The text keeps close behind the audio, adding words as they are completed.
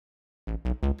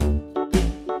Hickory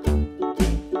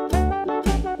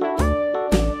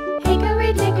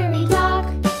dickory dock,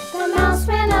 the mouse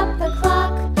ran up the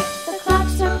clock. The clock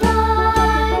struck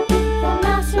one, the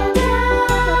mouse ran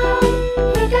down.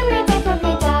 Hickory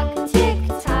dickory dock, tick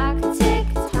tock, tick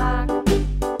tock.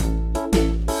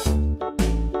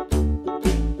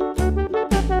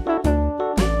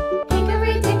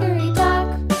 Hickory dickory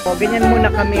dock. O, ganyan muna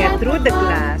kami. Through the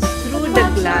glass,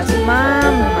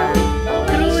 mama.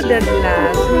 Through the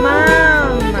glass, mama.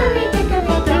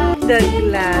 Through the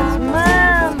glass,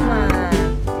 mama.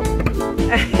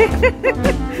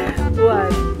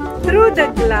 What? Through the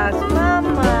glass,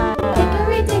 mama.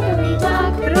 Hickory dickory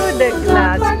dock. Through the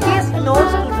glass, kiss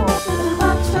nose to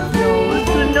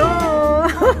nose.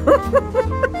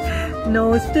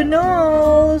 Nose to nose. Nose to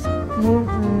nose.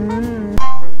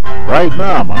 Right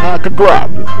na mga ka-grab,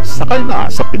 sakay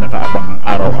na sa pinakaabangang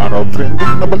araw-araw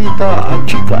trending na balita at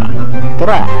chika.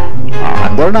 Tara,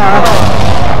 andar na!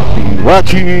 Happy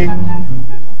watching!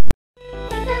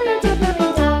 Hickory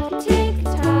dickory dock, tick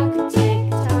tock,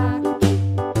 tick tock.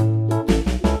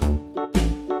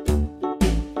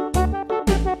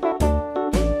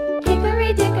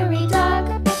 Hickory dickory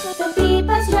dock, the bee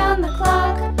buzzed round the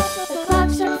clock. The clock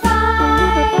struck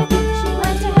 5, she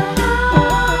went to her high.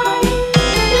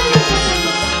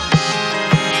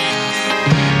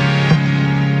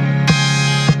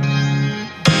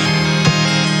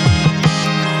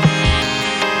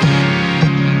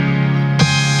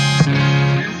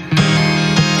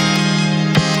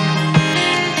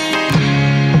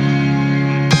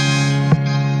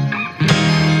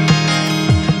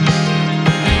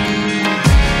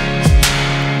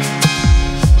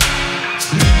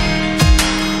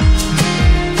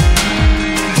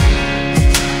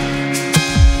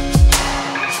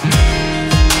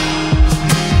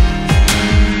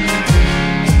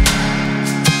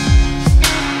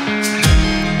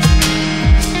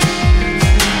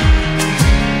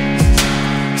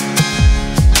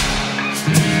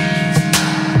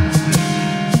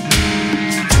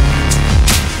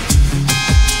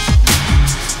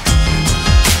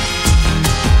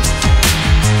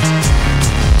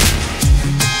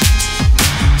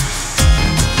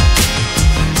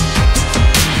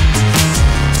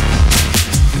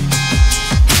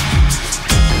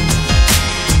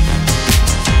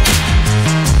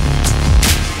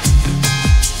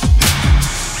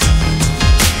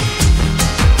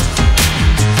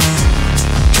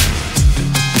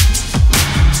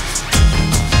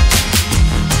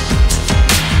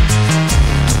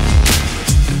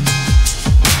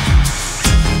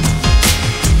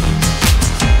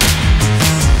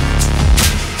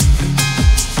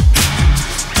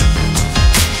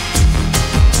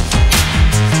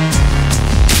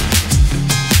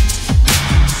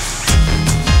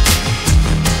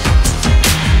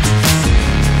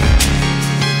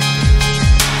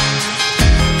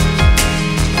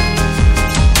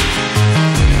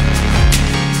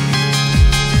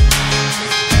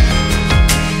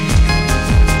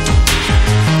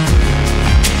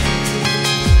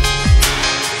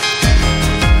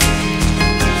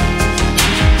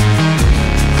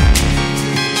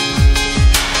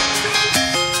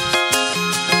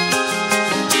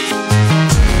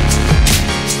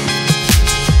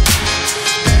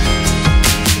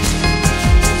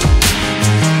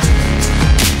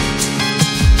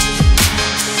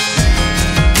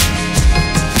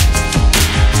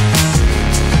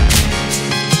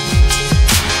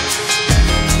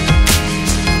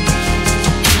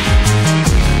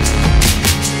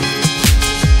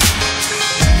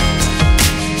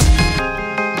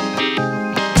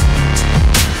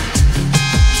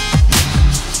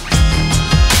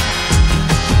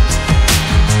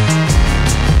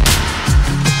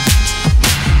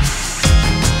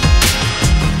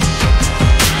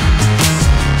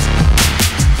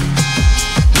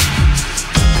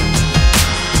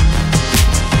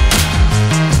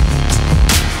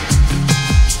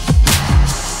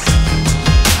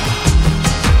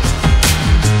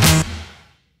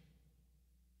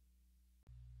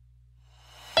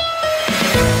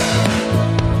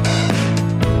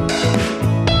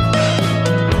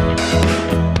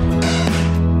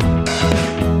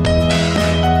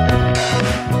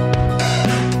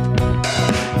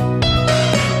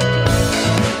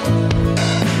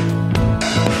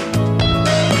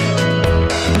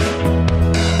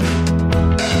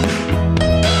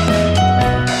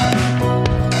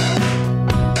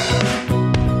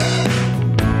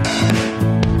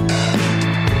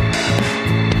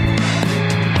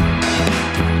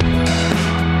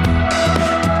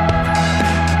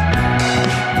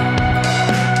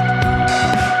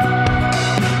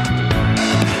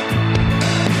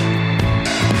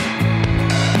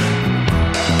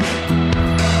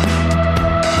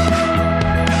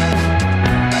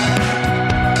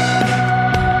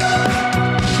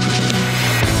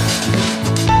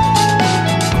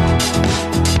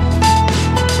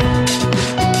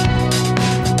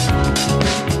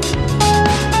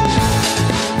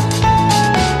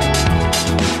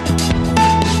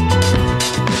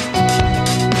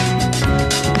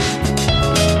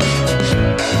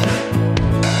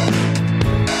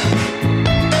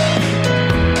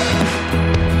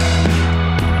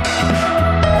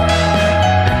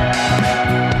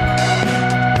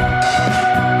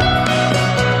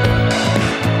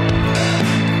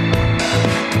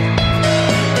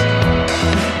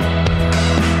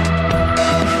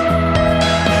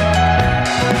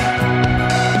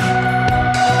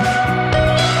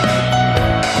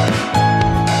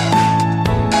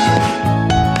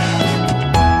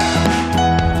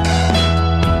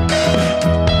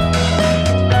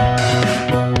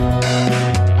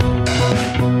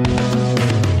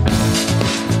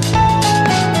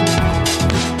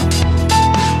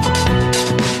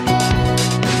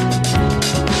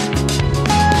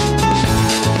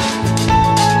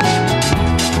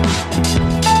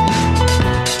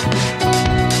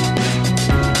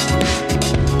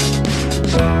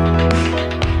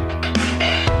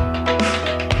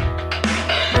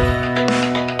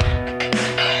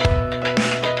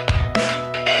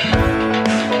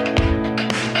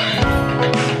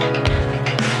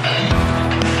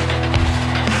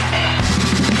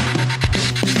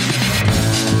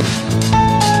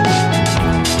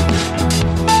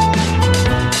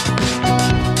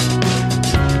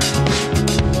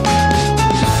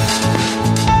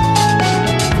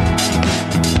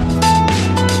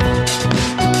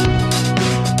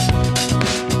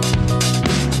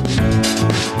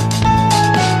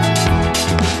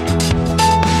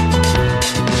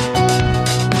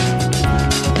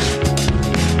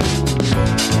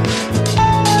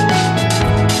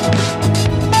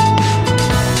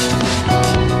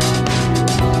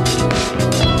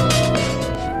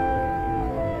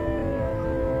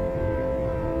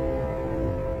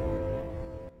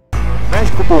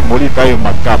 ko po muli tayo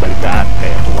magkabalitaan.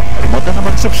 Kaya huwag kalimutan na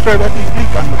mag-subscribe at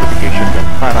i-click ang notification bell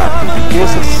para updated kayo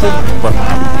sa sunod pa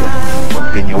mga video.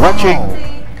 Continue watching!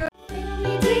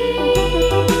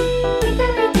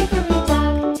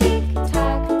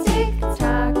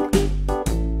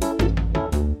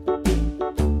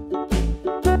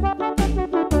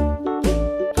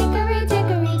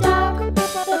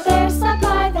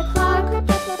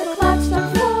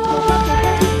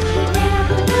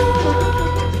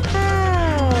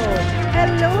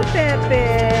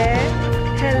 Pepe.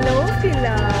 Hello,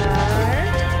 Pilar.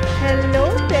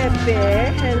 Hello,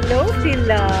 Pepe. Hello,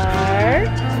 Pilar.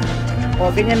 O,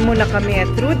 ganyan muna kami.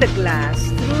 Through the glass.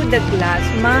 Through the glass,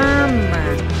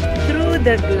 Mama. Through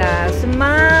the glass,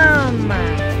 Mama.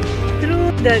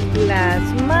 Through the glass,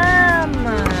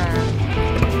 Mama.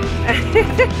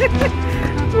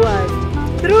 What?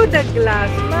 Through the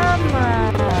glass,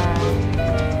 Mama.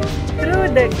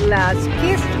 Through the glass.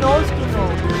 Kiss nose to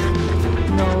nose.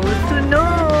 Nose to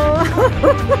nose.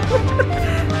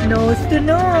 Nose to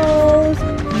nose.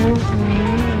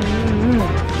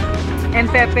 And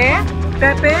Pepe?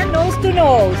 Pepe, nose to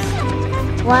nose.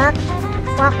 What?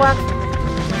 Quack, quack.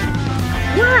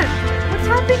 What? What's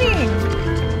happening?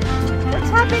 What's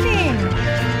happening?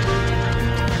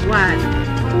 What?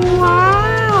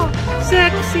 Wow!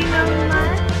 Sexy naman.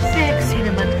 Sexy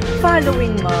naman.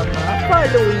 Following Mama.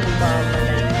 Following Mama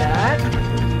like that.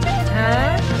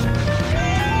 Huh?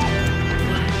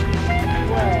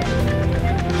 What?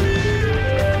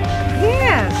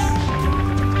 Yes.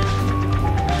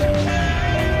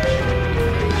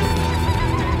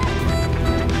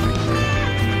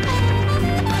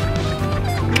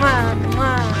 Ma,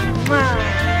 ma, ma,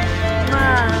 ma,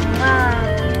 ma,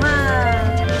 ma,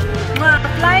 ma,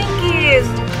 flying kiss,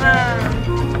 ma.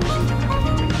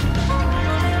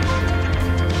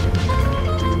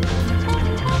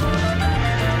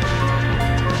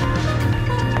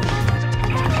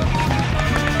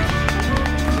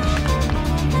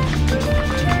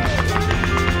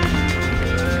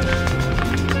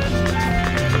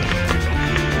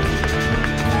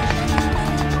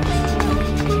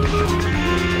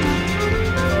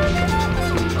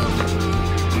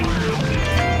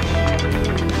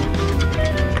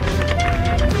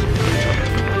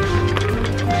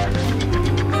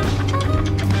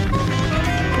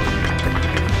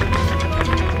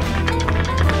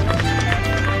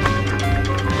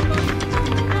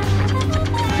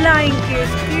 Flying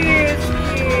kiss, kiss,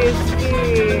 kiss,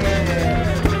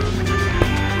 kiss.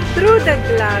 Through the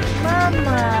glass,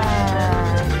 Mama.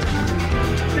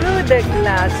 Through the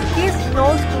glass, kiss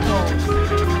nose to nose.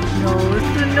 Nose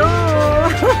to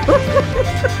nose.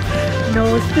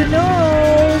 Nose to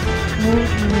nose.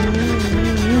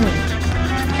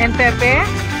 And Pepe?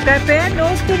 Pepe,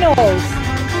 nose to nose.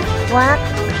 What?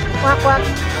 Quack, quack.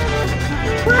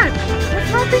 What?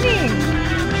 What's happening?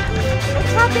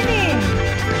 What's happening?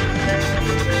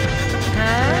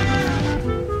 Huh?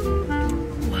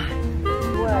 What?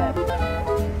 What?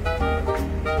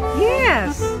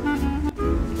 Yes!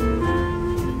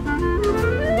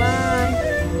 Bye!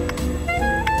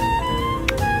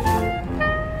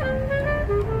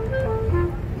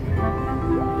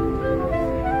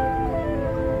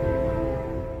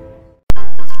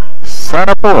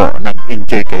 Sana po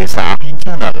nag-enjoy kayo sa aking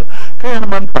channel. Kaya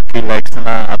naman paki-likes na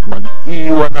lang at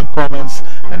mag-iwan ng comments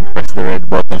and press the red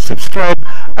button subscribe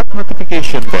at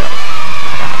notification bell.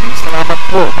 Maraming salamat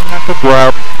po mga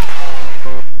kagwap.